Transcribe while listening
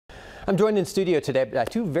I'm joined in studio today by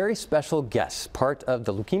two very special guests, part of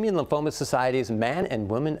the Leukemia and Lymphoma Society's Man and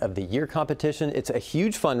Woman of the Year competition. It's a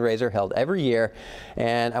huge fundraiser held every year,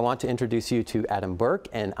 and I want to introduce you to Adam Burke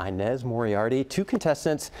and Inez Moriarty, two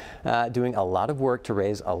contestants doing a lot of work to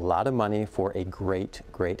raise a lot of money for a great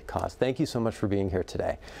cause. Thank you so much for being here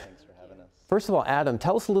today. Thanks for having us. First of all, Adam,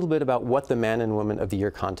 tell us a little bit about what the Man and Woman of the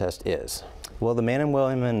Year contest is. Well, the Man and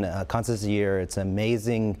Woman contest of the year, it's an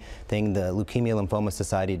amazing thing the Leukemia and Lymphoma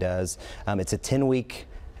Society does. It's a 10-week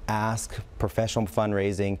ask, professional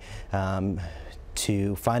fundraising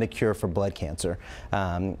to find a cure for blood cancer.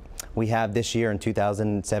 We have this year in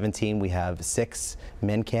 2017, we have 6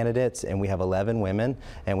 men candidates and we have 11 women,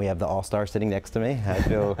 and we have the all-star sitting next to me. I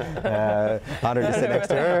feel honored to sit next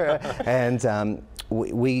to her. And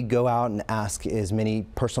we go out and ask as many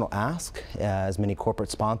personal asks, as many corporate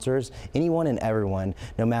sponsors, anyone and everyone,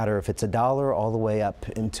 no matter if it's $1 all the way up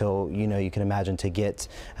until, you can imagine, to get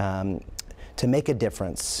to make a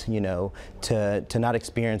difference, to not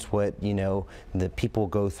experience what, the people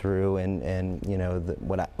go through and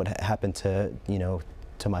what happened to,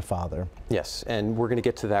 to my father. Yes, and we're going to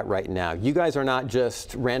get to that right now. You guys are not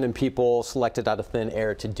just random people selected out of thin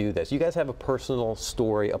air to do this. You guys have a personal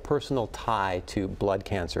story, a personal tie to blood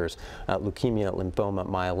cancers, leukemia, lymphoma,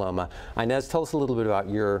 myeloma. Inez, tell us a little bit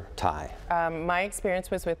about your tie. My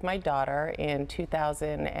experience was with my daughter in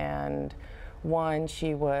 2001.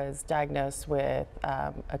 She was diagnosed with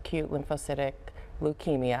acute lymphocytic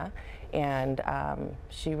leukemia, and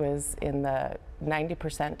she was in the 90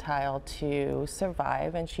 percentile to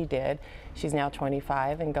survive, and she did. She's now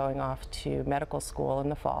 25 and going off to medical school in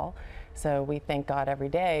the fall, so we thank God every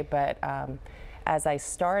day. But as I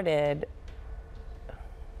started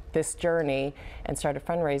this journey and started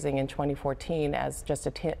fundraising in 2014 as just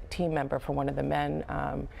a team member for one of the men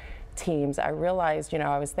teams, I realized,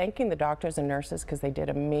 I was thanking the doctors and nurses because they did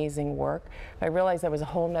amazing work, but I realized there was a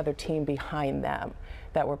whole nother team behind them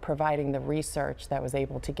that were providing the research that was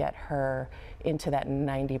able to get her into that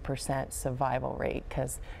 90% survival rate,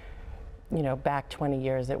 because back 20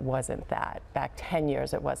 years it wasn't that, back 10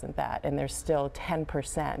 years it wasn't that, and there's still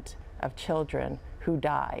 10% of children who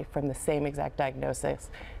die from the same exact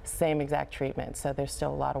diagnosis, same exact treatment. So there's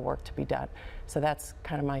still a lot of work to be done. So that's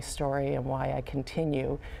kind of my story and why I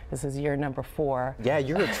continue. This is year number 4. Yeah,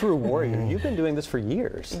 you're a true warrior. You've been doing this for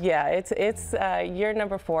years. Yeah, it's year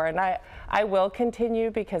number 4, and I will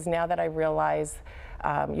continue, because now that I realize,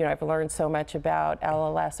 I've learned so much about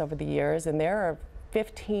LLS over the years, and there are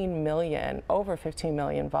 15 million, over 15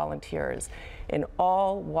 million volunteers in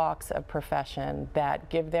all walks of profession that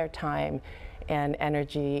give their time and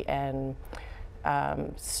energy and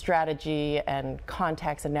strategy and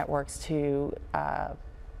contacts and networks to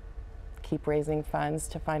keep raising funds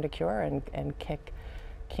to find a cure and kick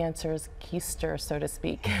cancer's keister, so to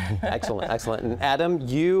speak. Excellent, excellent. And Adam,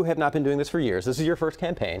 you have not been doing this for years. This is your first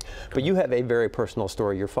campaign, but you have a very personal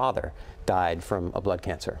story. Your father died from a blood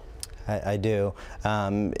cancer. I do.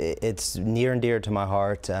 It's near and dear to my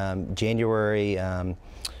heart. January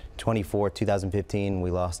 24, 2015,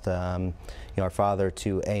 we lost our father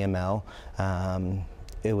to AML.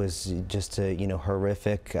 It was just a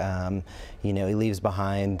horrific. He leaves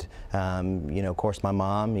behind of course my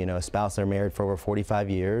mom, a spouse. They're married for over 45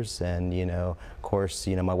 years, and of course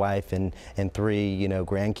my wife and 3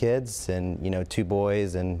 grandkids, and 2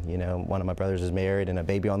 boys, and one of my brothers is married and a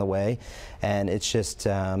baby on the way. And it's just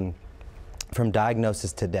from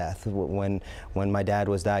diagnosis to death. When my dad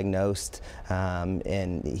was diagnosed,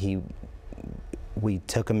 and we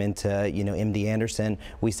took him into MD Anderson,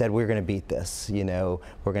 we said we're going to beat this. We're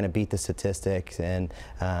going to beat the statistics. And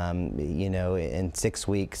in 6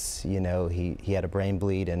 weeks, he had a brain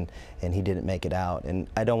bleed, and he didn't make it out. And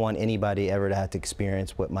I don't want anybody ever to have to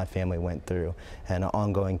experience what my family went through, and an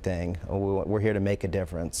ongoing thing. We're here to make a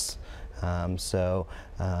difference.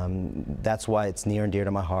 That's why it's near and dear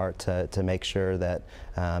to my heart to make sure that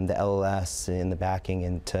the LLS in the backing,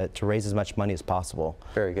 and to raise as much money as possible.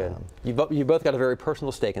 Very good. You both got a very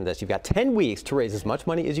personal stake in this. You've got 10 weeks to raise as much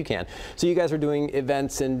money as you can. So you guys are doing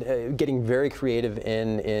events and getting very creative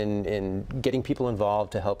in getting people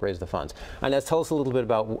involved to help raise the funds. Inez, tell us a little bit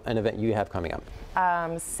about an event you have coming up.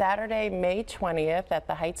 Saturday, May 20th at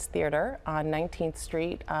the Heights Theater on 19th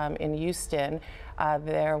Street in Houston.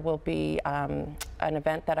 There will be an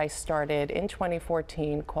event that I started in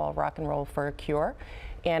 2014 called Rock and Roll for a Cure.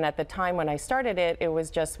 And at the time when I started it, it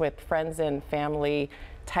was just with friends and family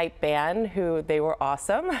type band who they were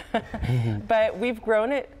awesome. But we've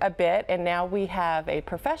grown it a bit, and now we have a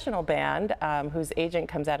professional band whose agent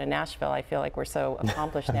comes out of Nashville. I feel like we're so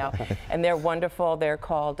accomplished now. And they're wonderful. They're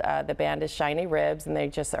called, the band is Shiny Ribs, and they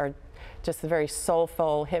just are just a very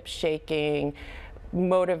soulful, hip-shaking,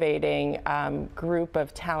 motivating group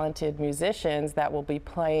of talented musicians that will be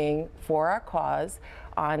playing for our cause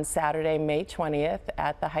on Saturday, May 20th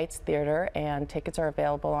at the Heights Theater, and tickets are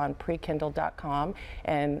available on prekindle.com,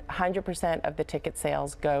 and 100% of the ticket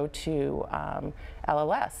sales go to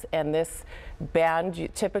LLS, and this band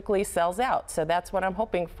typically sells out, so that's what I'm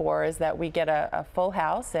hoping for, is that we get a full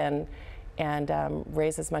house and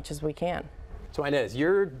raise as much as we can. So Inez,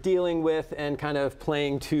 you're dealing with and kind of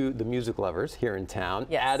playing to the music lovers here in town.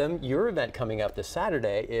 Yes. Adam, your event coming up this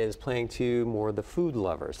Saturday is playing to more of the food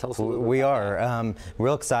lovers. Tell us a little bit We about are that.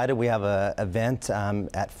 real excited. We have an event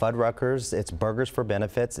at Fuddruckers. It's Burgers for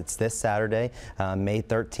Benefits. It's this Saturday, May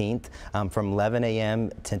 13th, from 11 a.m.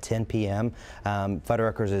 to 10 p.m.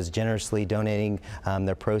 Fuddruckers is generously donating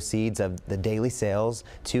their proceeds of the daily sales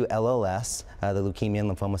to LLS, the Leukemia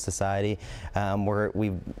and Lymphoma Society.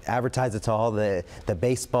 We've advertised it to all the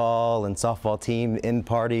baseball and softball team in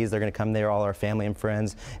parties. They're going to come there, all our family and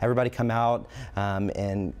friends. Everybody come out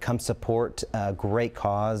and come support a great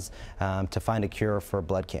cause to find a cure for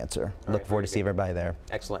blood cancer. Look forward to see everybody there.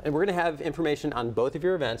 Excellent. And we're going to have information on both of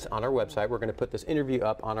your events on our website. We're going to put this interview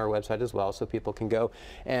up on our website as well, so people can go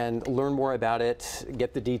and learn more about it,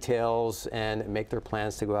 get the details, and make their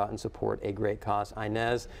plans to go out and support a great cause.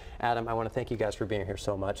 Inez, Adam, I want to thank you guys for being here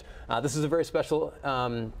so much. This is a very special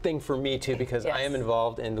thing for me too, because Yes. I am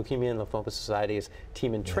involved in Leukemia and Lymphoma Society's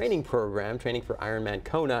team and training program, training for Ironman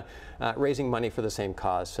Kona, raising money for the same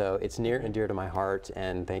cause. So it's near and dear to my heart,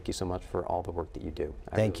 and thank you so much for all the work that you do.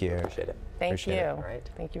 I Thank really you. appreciate it. Thank Appreciate you. it. All right.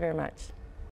 Thank you very much.